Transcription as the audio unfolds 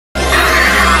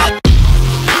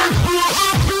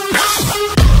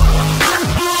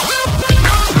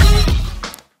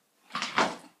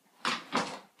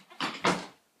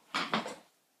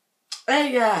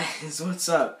Hey guys, what's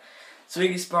up?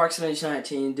 Swiggy Sparks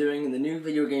 19 doing the new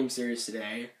video game series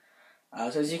today.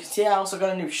 So as you can see, I also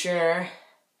got a new chair.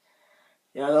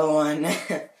 The other one,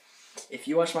 if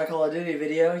you watched my Call of Duty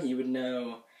video, you would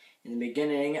know in the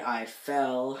beginning I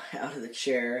fell out of the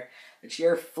chair. The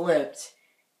chair flipped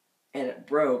and it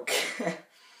broke.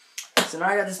 So now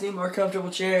I got this new, more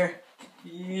comfortable chair.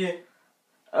 Yeah.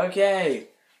 Okay,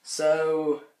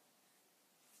 so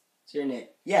what's your name?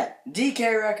 Yeah,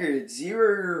 DKRecords. You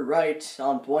were right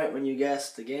on point when you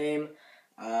guessed the game.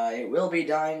 It will be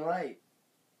Dying Light.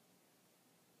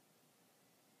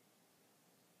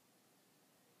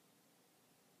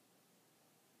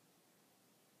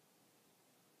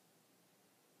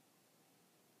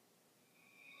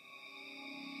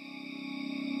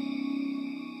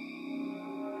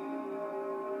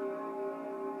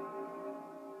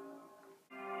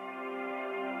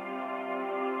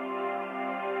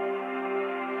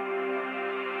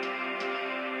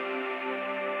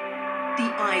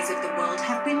 The eyes of the world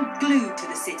have been glued to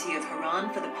the city of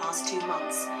Haran for the past 2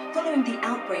 months, following the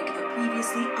outbreak of a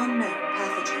previously unknown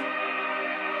pathogen.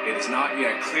 It is not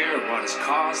yet clear what has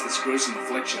caused this gruesome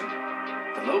affliction.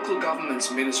 The local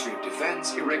government's Ministry of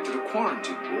Defense erected a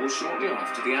quarantine rule shortly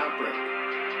after the outbreak.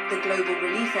 The global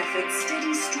relief effort's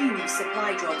steady stream of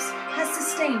supply drops has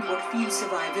sustained what few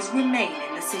survivors remain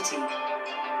in the city.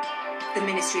 The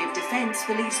Ministry of Defense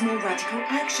believes more radical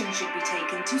action should be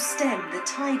taken to stem the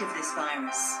tide of this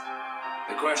virus.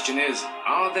 The question is,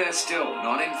 are there still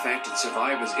non-infected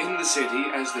survivors in the city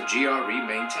as the GRE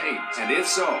maintains? And if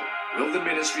so, will the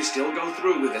ministry still go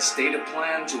through with a stated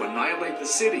plan to annihilate the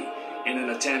city in an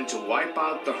attempt to wipe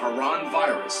out the Haran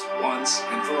virus once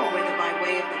and for all? Whether by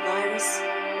way of the virus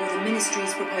or the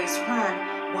ministry's proposed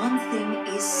plan, one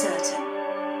thing is certain.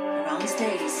 Haran's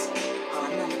days are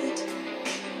numbered.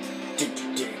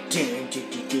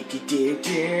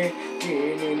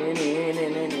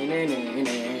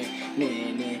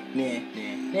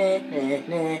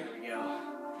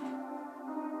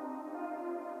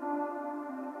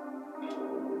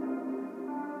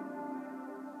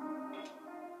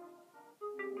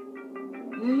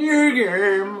 New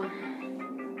game.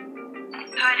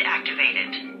 HUD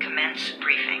activated. Commence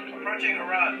briefing. Approaching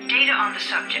Haran. Data on the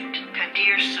subject,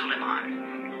 Kadir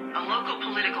Suleiman, a local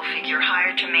political figure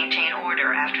hired to maintain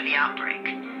order after the outbreak.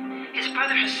 His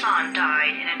brother Hassan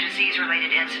died in a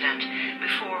disease-related incident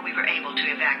before we were able to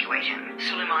evacuate him.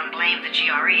 Suleiman blamed the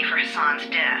GRE for Hassan's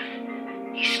death.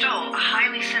 He stole a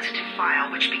highly sensitive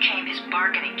file which became his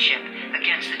bargaining chip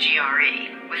against the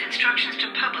GRE, with instructions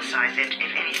to publicize it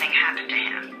if anything happened to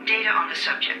him. Data on the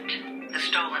subject, the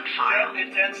stolen file.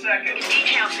 In 10 seconds. It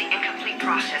details the incomplete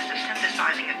process of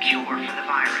synthesizing a cure for the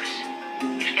virus.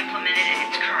 If implemented in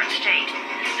its current state,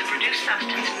 the produced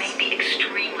substance may be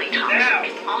extremely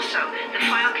toxic. Also, the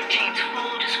file contains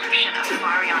full description of the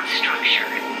virion structure.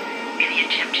 Any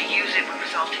attempt to use it would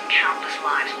result in countless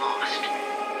lives lost.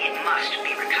 It must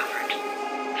be recovered.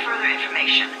 Further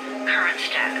information, current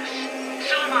status.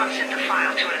 Suleiman sent the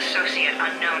file to an associate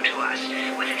unknown to us,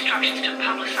 with instructions to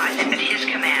publicize it at his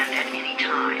command at any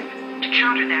time. To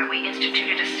counter that, we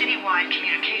instituted a citywide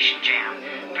communication jam,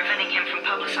 preventing him from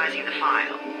publicizing the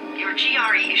file. Your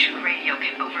GRE-issued radio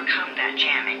can overcome that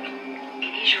jamming.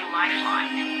 It is your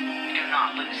lifeline. Do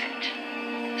not lose it.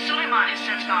 Suleiman has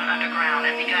since gone underground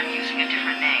and begun using a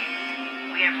different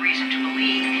name. We have reason to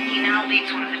believe he now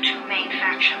leads one of the 2 main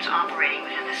factions operating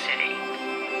within the city.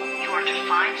 You are to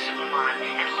find Suleiman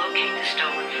and locate the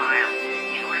stolen file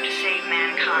in order to save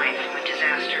mankind from a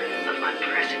disaster of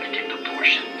unprecedented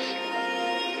proportions.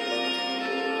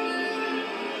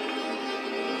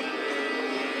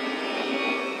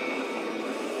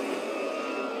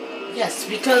 Yes,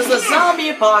 because the zombie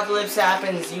apocalypse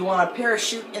happens, you want to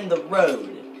parachute in the road.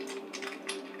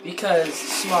 Because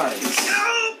smarts.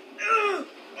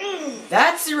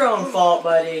 That's your own fault,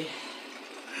 buddy.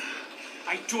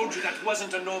 I told you that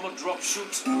wasn't a normal drop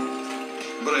shoot.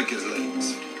 Break his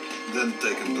legs, then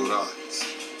take him to rides.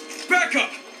 Back up!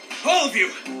 All of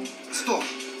you! Stop!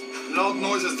 Loud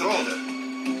noises draw them.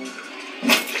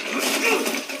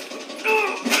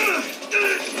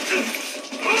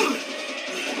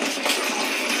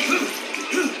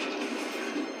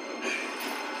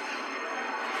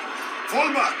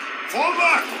 Fall back! Fall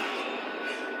back!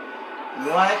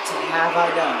 What have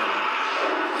I done?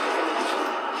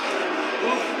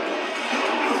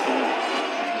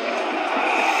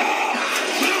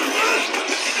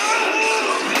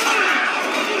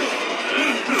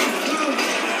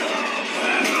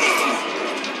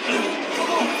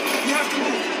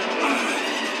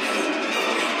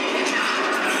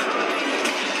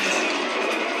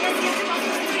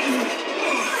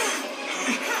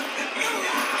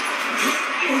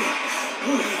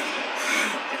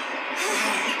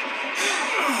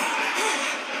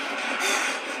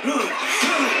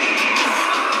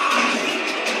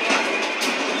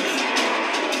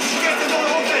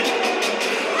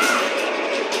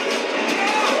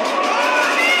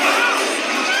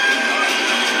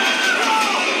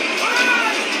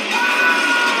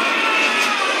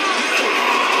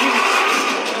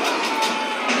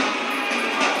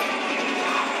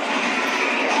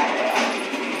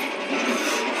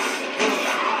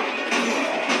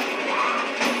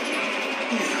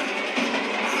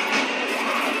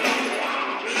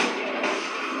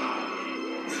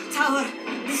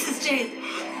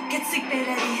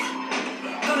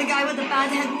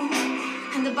 bad head wound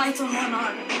and a bite on one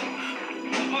arm.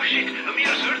 Oh shit,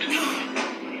 Amir's hurt?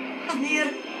 Amir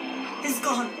is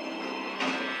gone.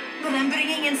 But I'm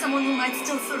bringing in someone who might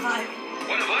still survive.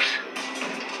 One of us?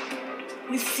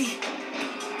 We'll see.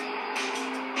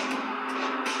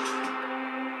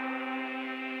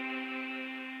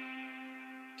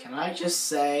 Can I just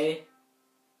say,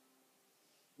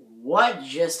 what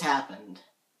just happened?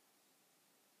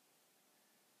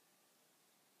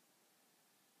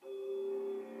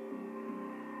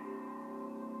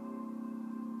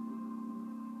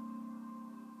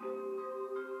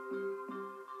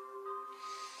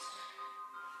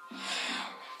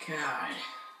 God.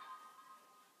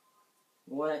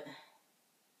 What?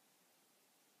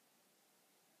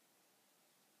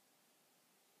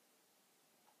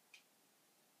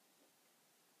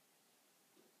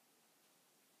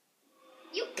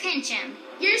 You pinch him.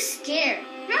 You're scared.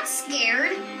 Not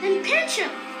scared. Then pinch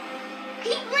him.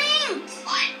 He blinked.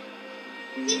 What?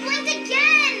 He blinked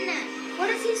again. What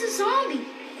if he's a zombie?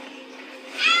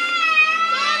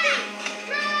 Zombie!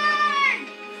 Run!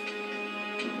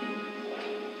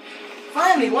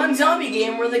 Finally, one zombie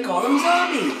game where they call them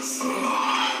zombies.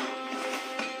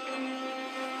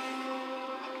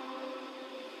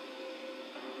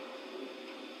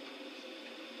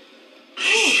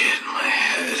 Shit, my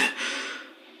head.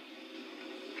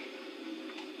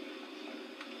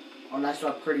 Oh, that's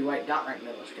a pretty white dot right in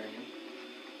the middle of the screen.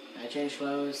 Can I change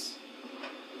clothes?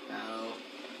 No.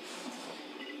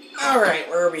 Alright,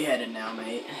 where are we headed now,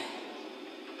 mate?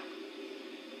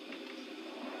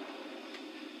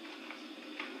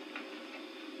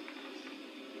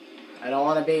 I don't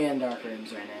want to be in dark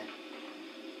rooms right now.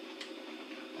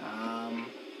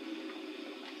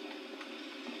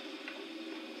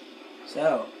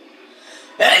 So.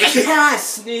 I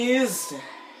sneezed!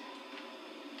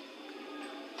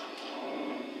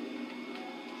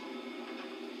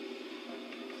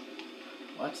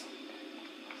 What?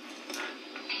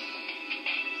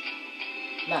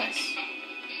 Nice.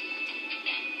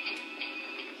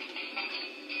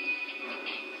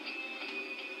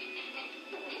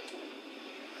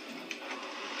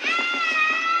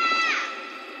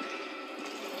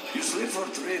 You sleep for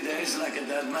 3 days like a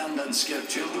dead man that scared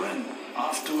children.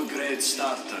 Off to a great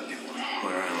start, Turkey.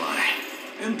 Where am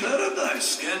I? In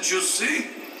paradise, can't you see?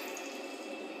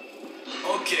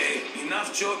 Okay,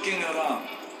 enough joking around.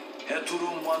 Head to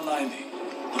room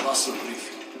 190. The boss will brief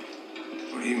you.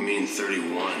 What do you mean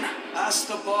 31? Ask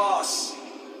the boss.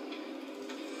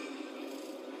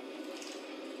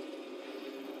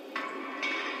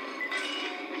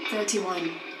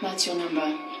 "31, that's your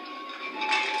number.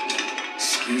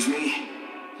 Excuse me?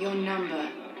 Your number.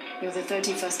 You're the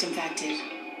 31st infected.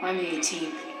 I'm the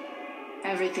 18th.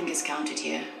 Everything is counted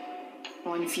here.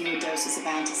 1 fewer doses of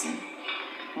antizin.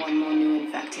 1 more new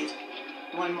infected.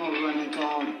 1 more runner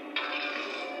gone.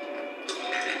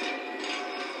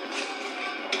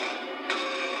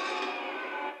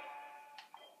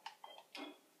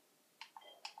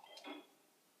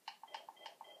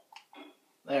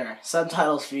 There,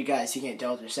 subtitles for you guys who can't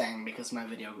tell what they're saying because my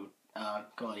video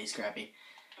quality is crappy.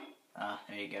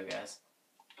 There you go, guys.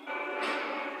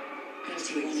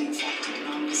 31 infected and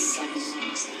only 7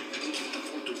 lungs left.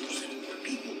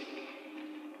 People.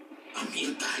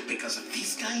 Amir died because of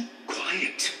this guy?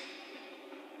 Quiet.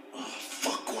 Oh,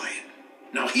 fuck quiet.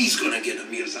 Now he's gonna get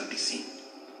Amir's anti-scene.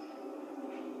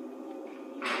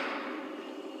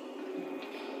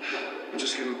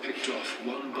 Just getting picked off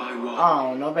one by one.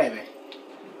 Oh, no baby.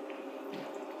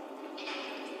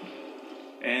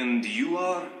 And you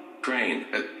are? Crane,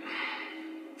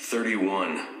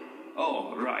 31.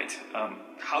 Oh, right.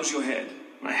 How's your head?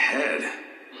 My head?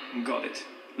 Got it.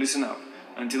 Listen up.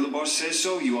 Until the boss says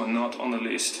so, you are not on the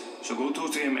list. So go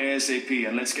talk to him ASAP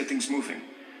and let's get things moving.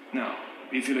 Now,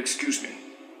 if you'll excuse me.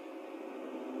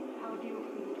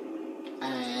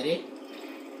 Alrighty.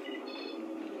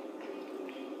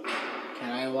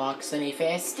 Can I walk any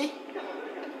faster?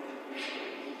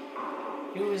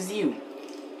 Who's you?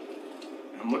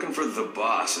 I'm looking for the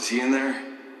boss. Is he in there?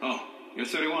 Oh, you're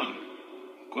 31.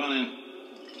 Go on in.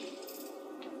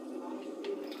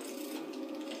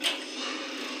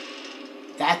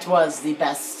 That was the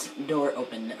best door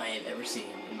open I have ever seen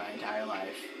in my entire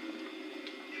life.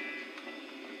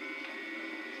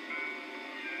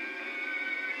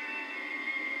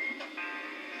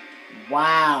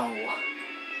 Wow.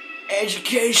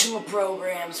 Educational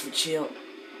programs for children.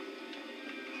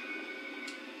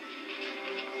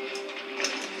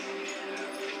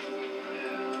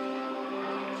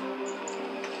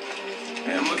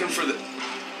 Hey, I'm looking for the...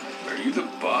 Are you the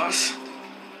boss?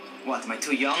 What, am I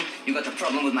too young? You got the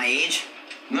problem with my age?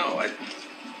 No,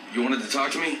 You wanted to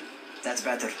talk to me? That's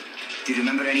better. Do you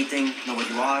remember anything? Know what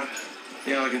you are?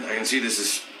 Yeah, I can see this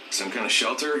is some kind of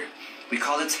shelter. We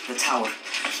call it the Tower.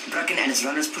 Brecken and his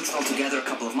runners put it all together a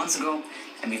couple of months ago,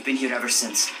 and we've been here ever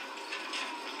since.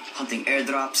 Hunting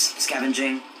airdrops,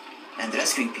 scavenging, and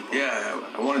rescuing people. Yeah,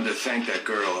 I wanted to thank that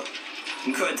girl.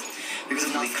 Good, because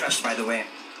it's not crushed, by the way.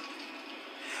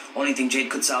 Only thing Jade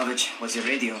could salvage was your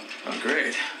radio. Oh,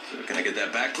 great. So can I get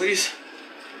that back, please?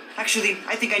 Actually,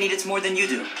 I think I need it more than you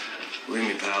do. Believe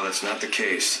me, pal, that's not the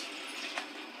case.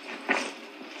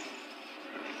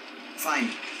 Fine.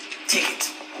 Take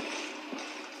it.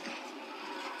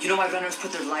 You know why runners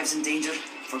put their lives in danger?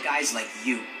 For guys like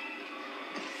you.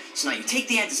 So now you take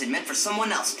the antacid meant for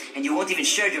someone else, and you won't even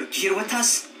share your gear with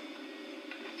us?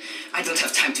 I don't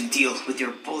have time to deal with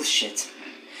your bullshit.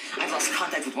 I've lost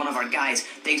contact with one of our guys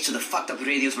thanks to the fucked up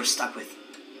radios we're stuck with.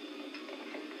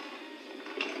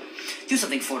 Do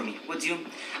something for me, would you?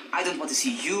 I don't want to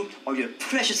see you or your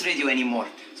precious radio anymore,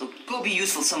 so go be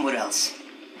useful somewhere else.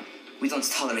 We don't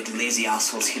tolerate lazy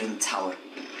assholes here in the tower.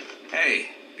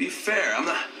 Hey, be fair. I'm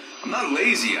not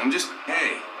lazy. I'm just,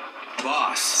 hey,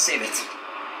 boss. Save it.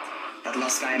 That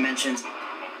last guy I mentioned,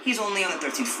 he's only on the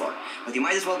 13th floor, but he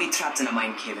might as well be trapped in a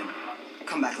mine cave-in.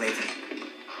 Come back later.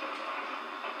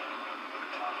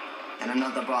 And I'm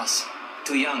not the boss.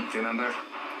 Too young, remember?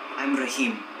 I'm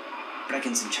Rahim.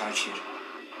 Brecken's in charge here.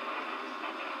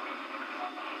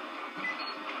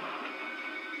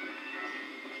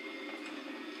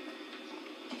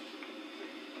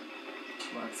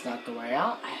 Well, it's not the way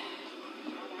out.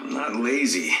 I'm not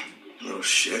lazy, little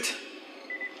shit.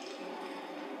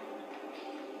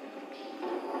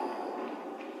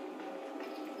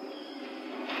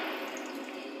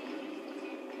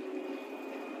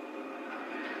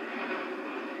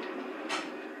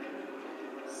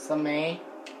 Some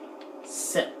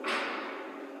sit.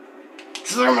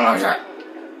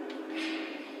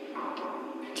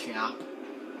 Cap.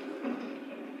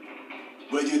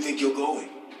 Where do you think you're going?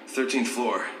 13th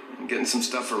floor. I'm getting some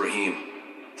stuff for Rahim.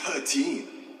 13?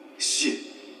 Shit.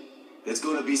 There's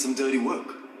gonna be some dirty work.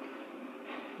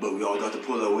 But we all got to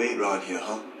pull our weight around here,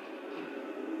 huh?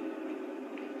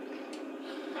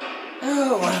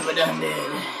 Oh, what have I done,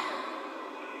 dude?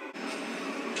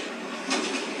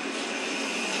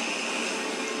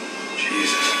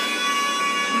 Jesus.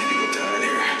 How many people died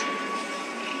here?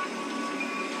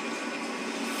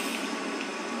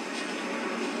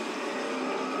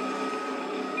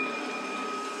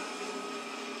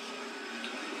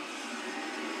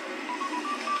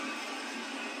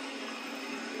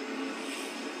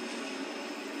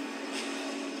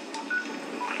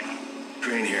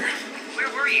 Crane here. Where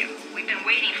were you? We've been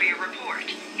waiting for your report.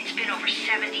 It's been over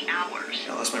 70 hours.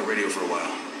 I lost my radio for a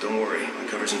while. Don't worry, my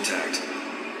cover's intact.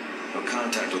 No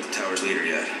contact with the tower's leader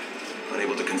yet.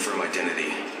 Unable to confirm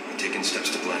identity. I'm taking steps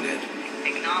to blend in.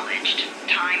 Acknowledged.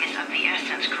 Time is of the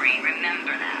essence, Crane.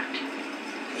 Remember that.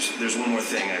 There's one more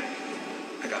thing.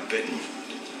 I got bitten.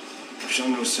 I've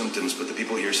shown no symptoms, but the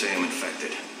people here say I'm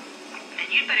infected. Then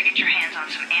you'd better get your hands on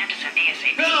some antacid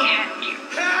ASAP. Help! Hadn't you?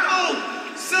 Help!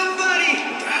 Somebody!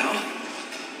 What the hell?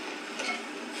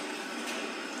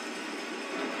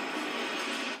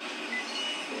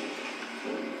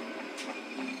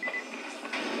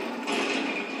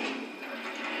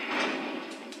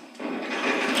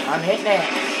 I'm hitting it.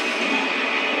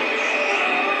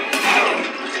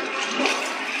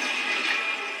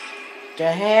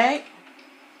 The heck?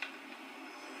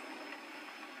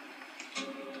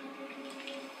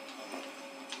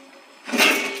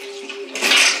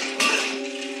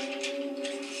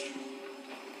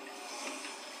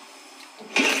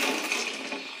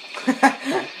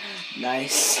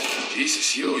 Nice.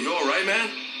 Jesus, you all right, man?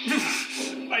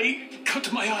 I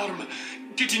cut my arm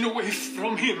getting away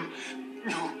from him.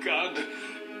 Oh, God.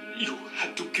 You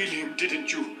had to kill him,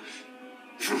 didn't you?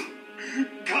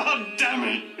 God damn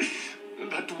it!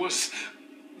 That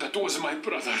was my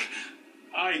brother.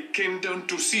 I came down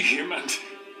to see him and...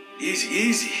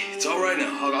 Easy. It's all right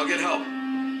now. I'll get help.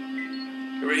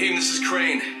 Hey, Rahim, this is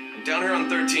Crane. I'm down here on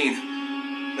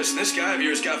 13. Listen, this guy of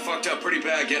yours got fucked up pretty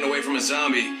bad getting away from a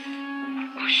zombie.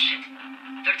 Oh, shit.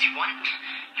 31?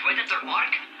 You went at their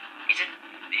mark? Is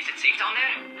it safe down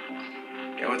there?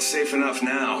 Yeah, well, it's safe enough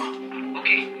now.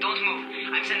 Okay, don't move.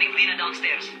 I'm sending Lena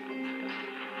downstairs.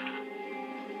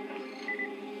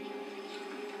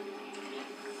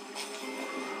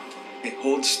 Hey,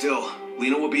 hold still.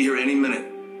 Lena will be here any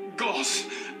minute. Gauze.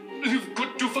 You've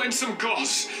got to find some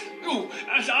gauze. Oh,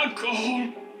 and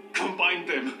alcohol. Combine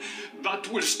them. That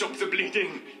will stop the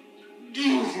bleeding.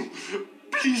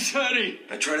 Please hurry.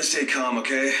 Now try to stay calm,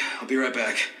 okay? I'll be right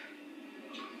back.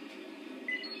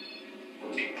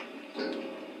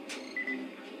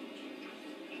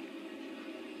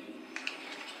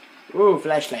 Ooh,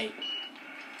 flashlight.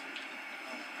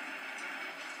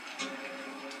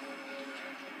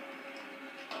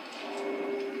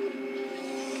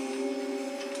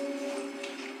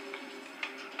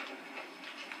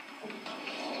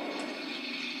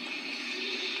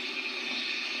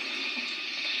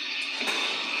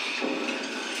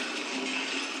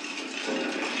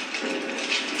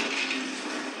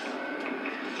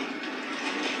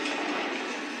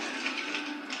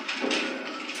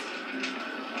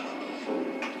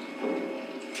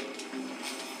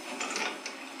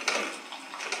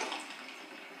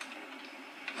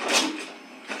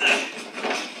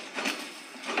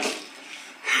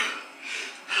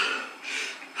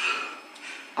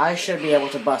 I should be able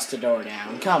to bust the door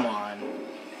down. Come on.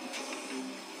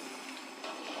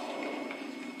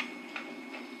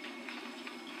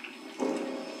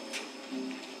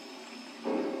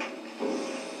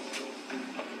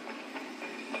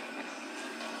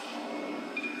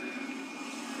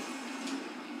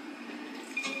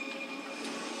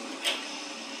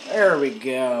 There we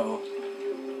go.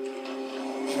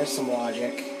 There's some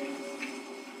logic.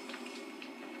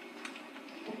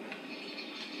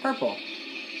 Purple.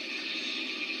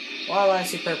 Why do I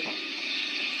see purple?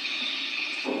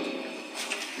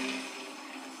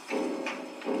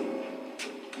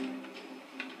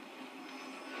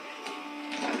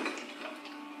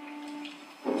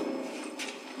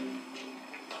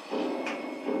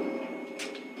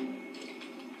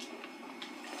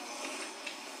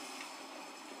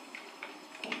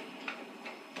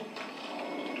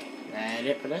 That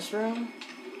it for this room?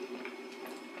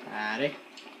 Alrighty.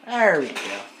 There we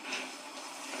go.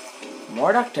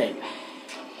 More duct tape.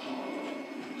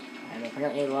 I'm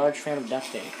apparently a large fan of duct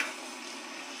tape.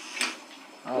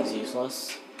 That was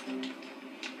useless.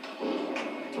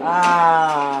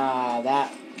 Ah,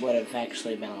 that would have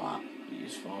actually been a lot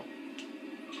useful.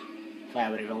 If I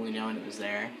would have only known it was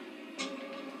there.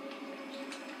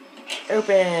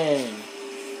 Open!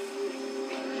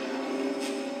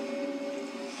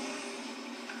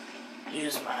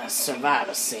 Use my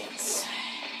survivor sense.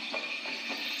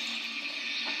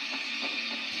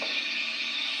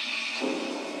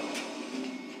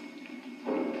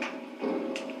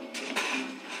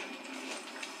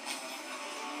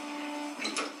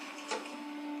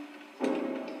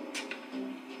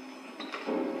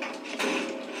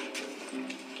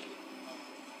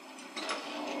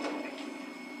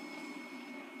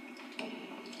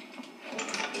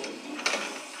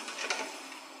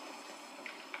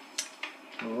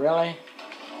 Really?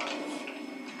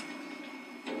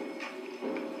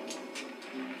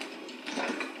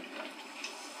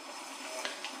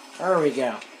 There we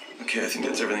go. Okay, I think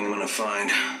that's everything I'm gonna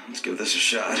find. Let's give this a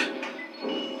shot.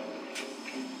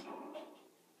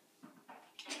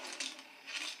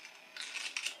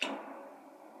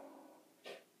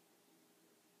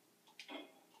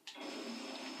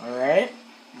 Alright.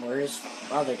 Where's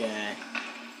the other guy?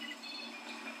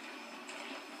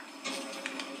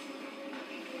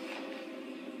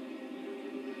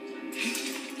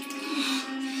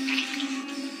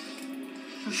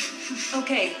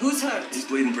 Okay, who's hurt? He's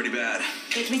bleeding pretty bad.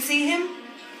 Let me see him.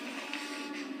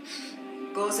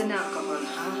 Gauze and alcohol,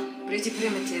 huh? Pretty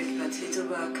primitive, but it'll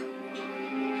work.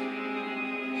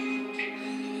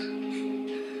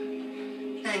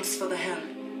 Thanks for the help.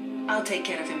 I'll take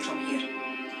care of him from here.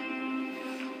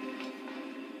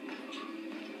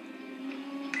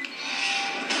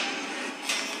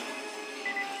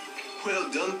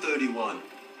 Well done, 31.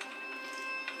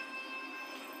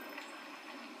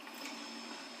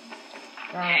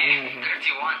 Hey,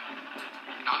 31.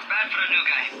 Not bad for a new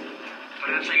guy.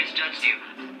 Perhaps I misjudged you.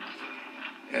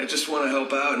 I just want to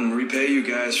help out and repay you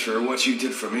guys for what you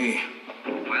did for me.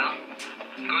 Well,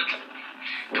 good.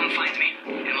 Come find me,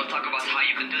 and we'll talk about how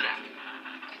you can do that.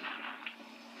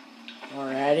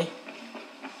 Alrighty.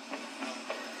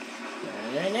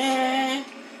 Da-da-da.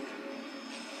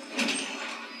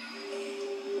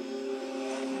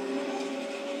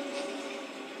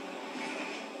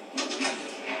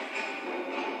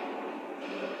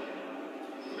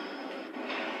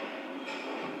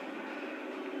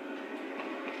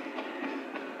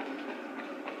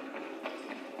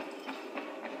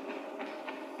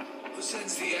 Who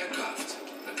sends the aircraft?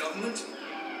 The government?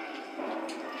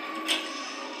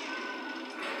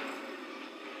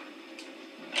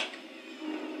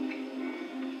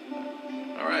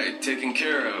 All right, taken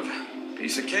care of.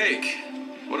 Piece of cake.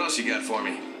 What else you got for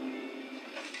me?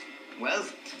 Well,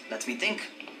 let me think.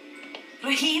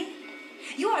 Raheem,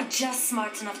 you are just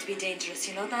smart enough to be dangerous,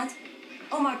 you know that?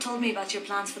 Omar told me about your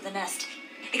plans for the nest.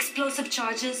 Explosive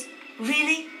charges?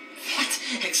 Really? What?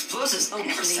 Explosives? Oh, I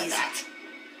never said please. that.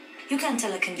 You can't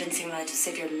tell a convincing lie to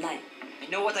save your life. I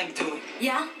know what I'm doing.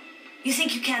 Yeah? You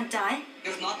think you can't die?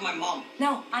 You're not my mom.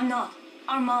 No, I'm not.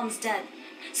 Our mom's dead.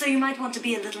 So you might want to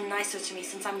be a little nicer to me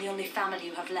since I'm the only family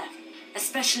you have left.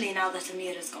 Especially now that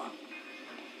Amir is gone.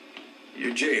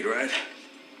 You're Jade, right?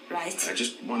 Right? I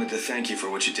just wanted to thank you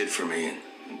for what you did for me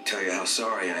and tell you how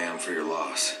sorry I am for your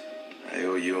loss. I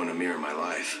owe you and Amir my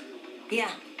life.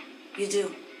 Yeah, you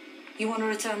do. You want to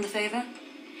return the favor?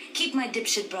 Keep my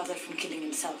dipshit brother from killing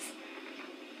himself.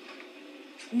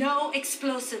 No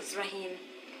explosives, Rahim.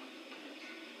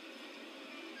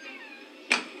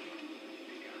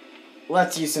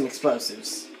 Let's use some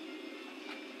explosives.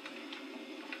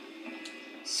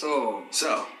 So, is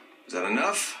that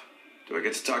enough? Do I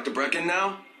get to talk to Brecken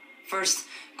now? first,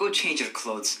 go change your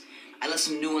clothes. I left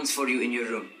some new ones for you in your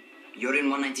room. You're in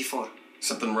 194.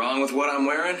 Something wrong with what I'm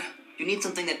wearing? You need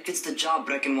something that fits the job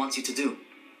Brecken wants you to do.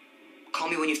 Call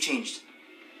me when you've changed.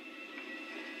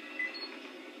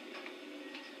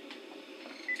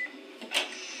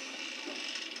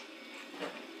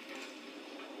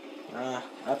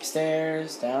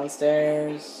 Upstairs,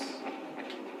 downstairs,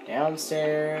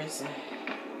 downstairs.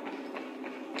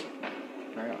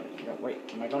 Wait,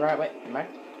 am I going the right way? Am I?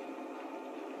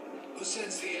 Who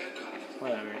sends the aircraft?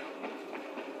 Whatever.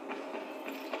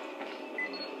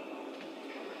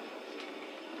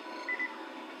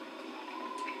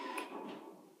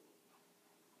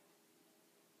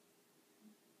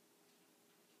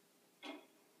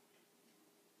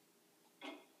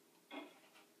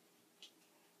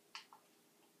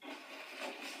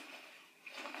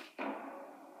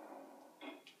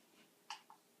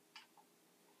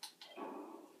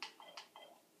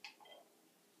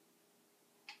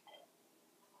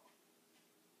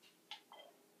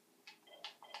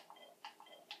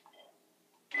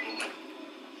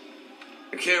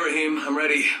 Okay, Rahim, I'm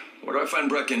ready. Where do I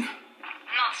find Brecken?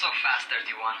 Not so fast,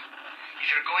 31. If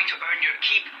you're going to earn your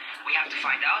keep, we have to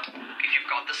find out if you've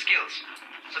got the skills.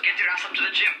 So get your ass up to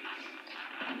the gym.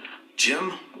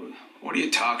 Jim? What are you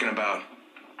talking about?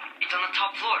 It's on the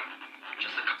top floor.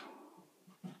 Just a couple.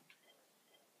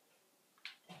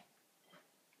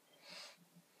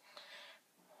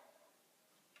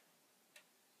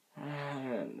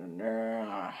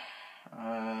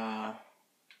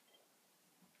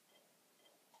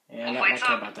 Yeah, not much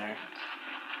about there.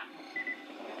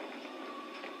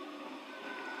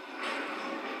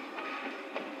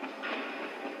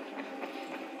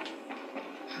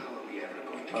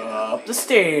 Up the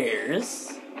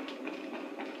stairs.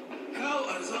 How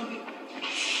are zombie?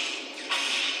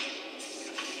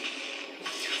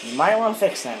 You might want to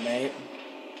fix that, mate.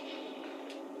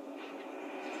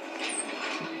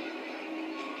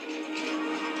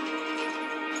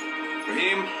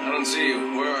 Rahim, I don't see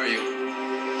you. Where are you?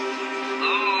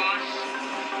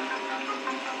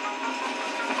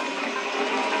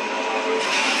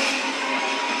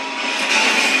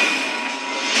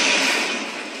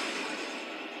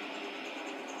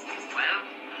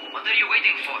 What are you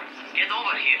waiting for? Get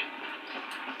over here.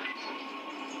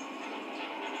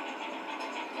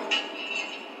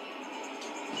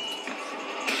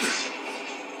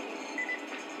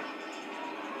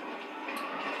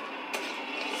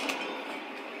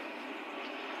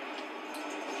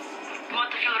 You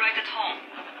want to feel right at home?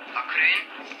 A crane?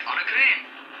 On a crane.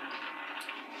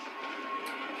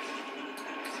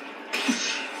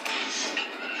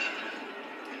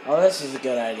 Oh, this is a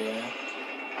good idea.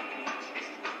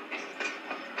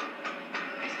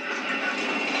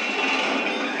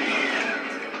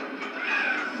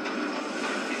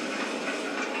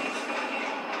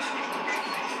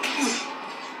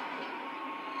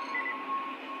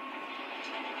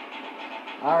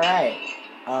 Alright,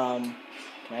 can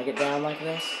I get down like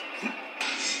this?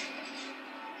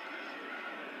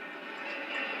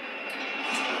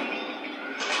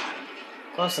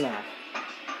 Close enough.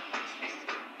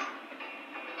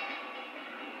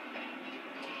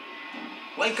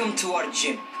 Welcome to our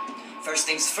gym. First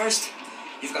things first,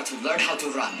 you've got to learn how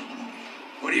to run.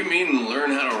 What do you mean,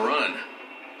 learn how to run?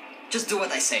 Just do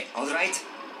what I say, alright?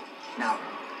 Now,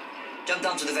 jump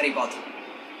down to the very bottom.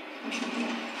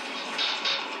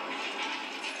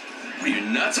 Are you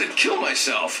nuts? I'd kill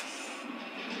myself.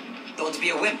 Don't be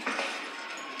a wimp.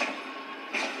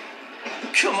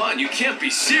 Come on, you can't be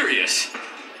serious.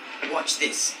 Watch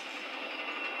this.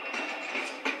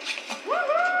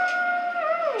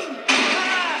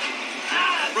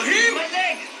 Rahim! My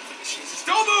leg! Jesus,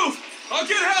 don't move! I'll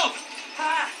get help!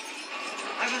 Ha!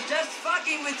 I was just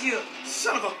fucking with you.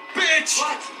 Son of a bitch!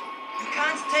 What? You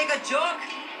can't take a joke?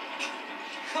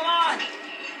 Come on!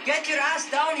 Get your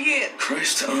ass down here!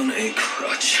 Christ on a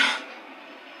crutch.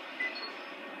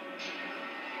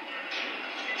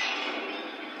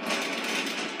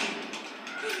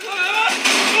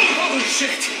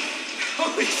 shit!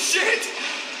 Holy shit!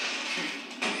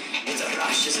 It's a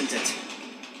rush, isn't it?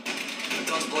 But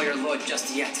don't blow your load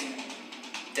just yet.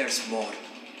 There's more.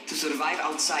 To survive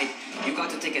outside, you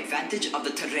got to take advantage of the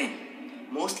terrain.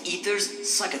 Most eaters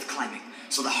suck at climbing,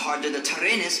 so the harder the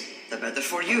terrain is, the better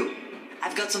for you.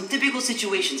 I've got some typical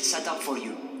situations set up for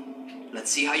you.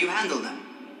 Let's see how you handle them.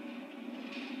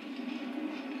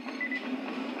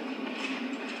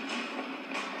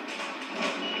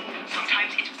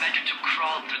 Sometimes it's better to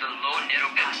crawl through the low,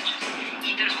 narrow passages.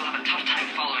 Eaters will have a tough time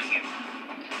following you.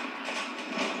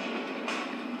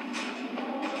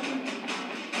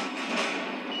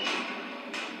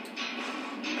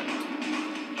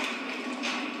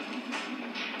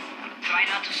 Try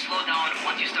not to slow down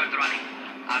once you start running.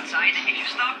 Outside, if you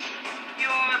stop,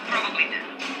 you're probably dead.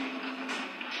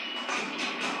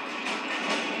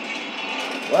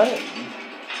 What?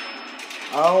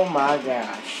 Oh my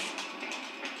gosh.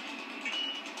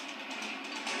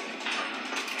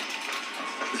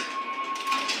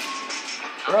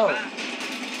 Bro.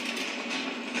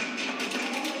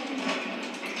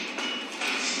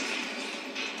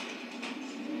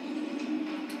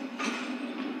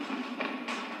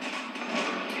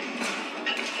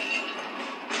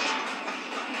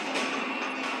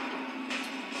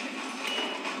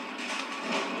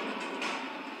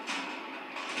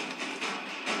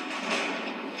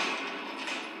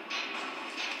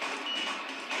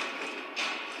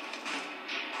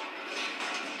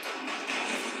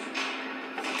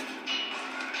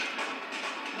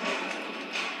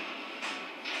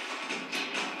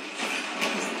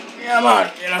 Come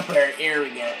on, get up here. Here we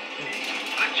go.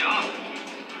 Good job.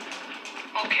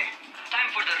 Okay, time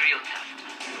for the real test.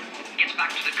 Get back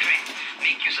to the crane.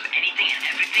 Make use of anything and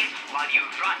everything while you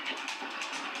run.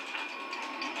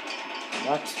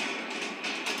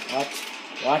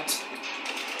 What?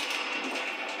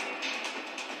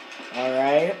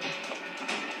 Alright.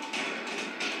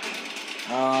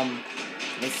 Let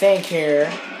me think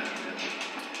here.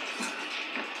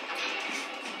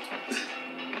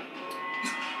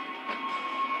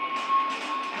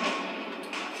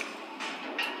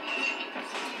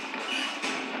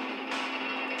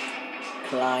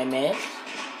 Climb it.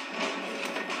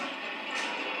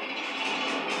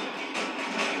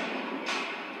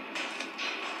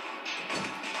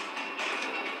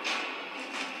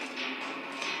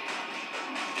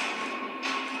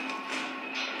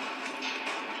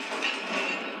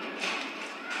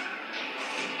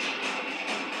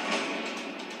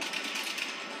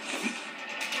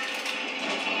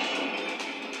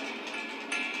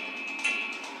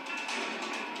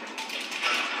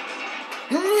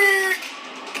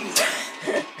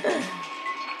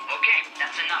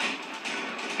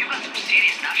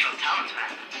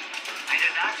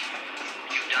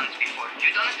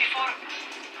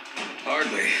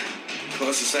 Hardly.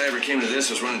 Closest I ever came to this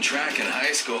was running track in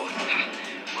high school.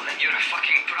 Well, then you're a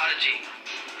fucking prodigy.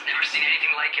 Never seen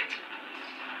anything like it.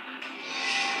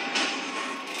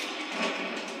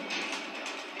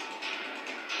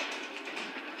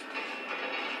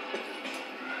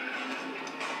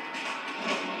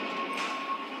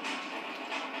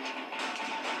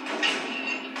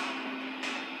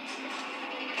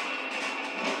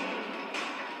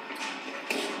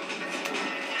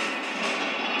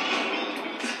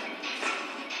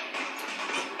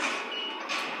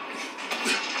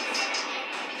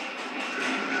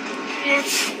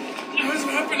 What's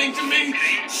happening to me?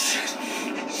 Shit.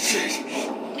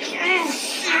 Oh,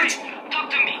 shit. Talk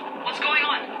to me. What's going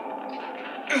on?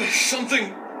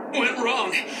 Something went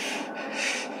wrong.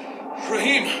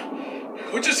 Raheem,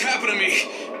 what just happened to me?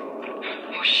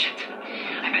 Oh, shit.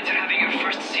 I bet you're having your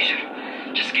first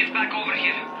seizure. Just get back over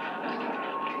here.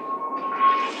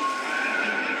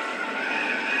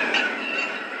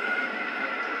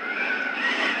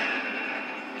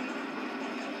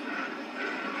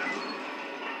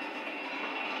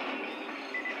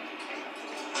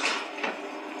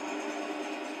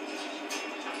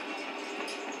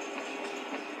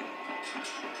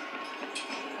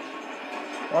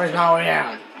 Where's my way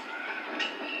down?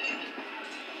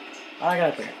 Oh, I got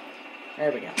up here.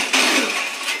 There we go.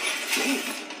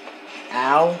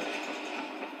 Ow.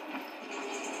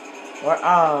 Where?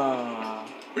 Oh.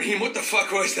 Raheem, what the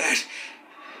fuck was that?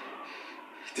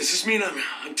 Does this mean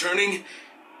I'm turning?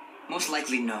 Most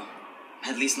likely no.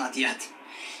 At least not yet.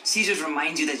 Seizures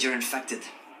remind you that you're infected.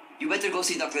 You better go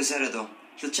see Dr. Zera though.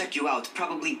 He'll check you out,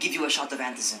 probably give you a shot of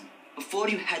antizin. Before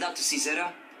you head out to see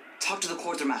Zera, talk to the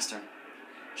quartermaster.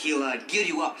 He'll gear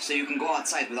you up so you can go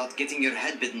outside without getting your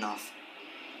head bitten off.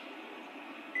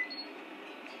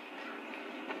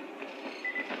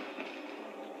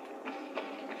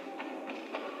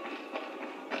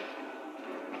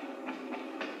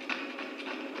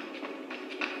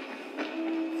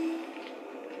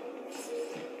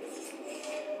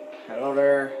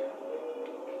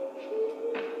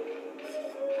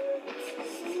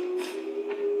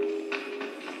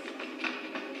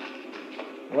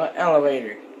 What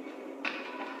elevator?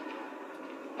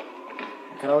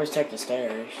 I could always take the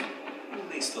stairs. Who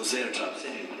makes those airdrops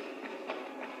anyway?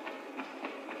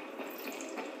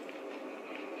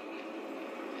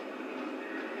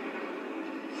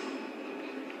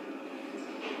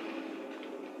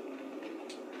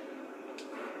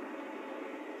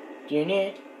 Do you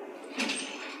need?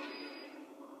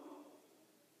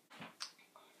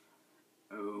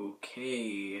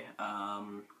 Okay,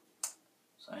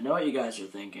 so I know what you guys are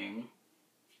thinking.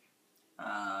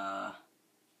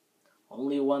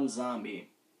 Only one zombie.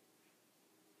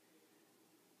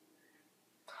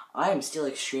 I am still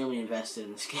extremely invested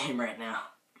in this game right now.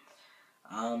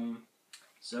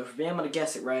 So for being able to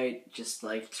guess it right, just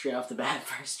like straight off the bat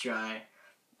first try,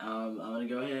 I'm gonna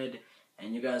go ahead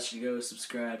and you guys should go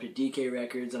subscribe to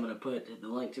DKRecords. I'm gonna put the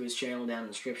link to his channel down in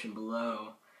the description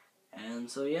below. And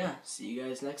so yeah, see you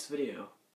guys next video.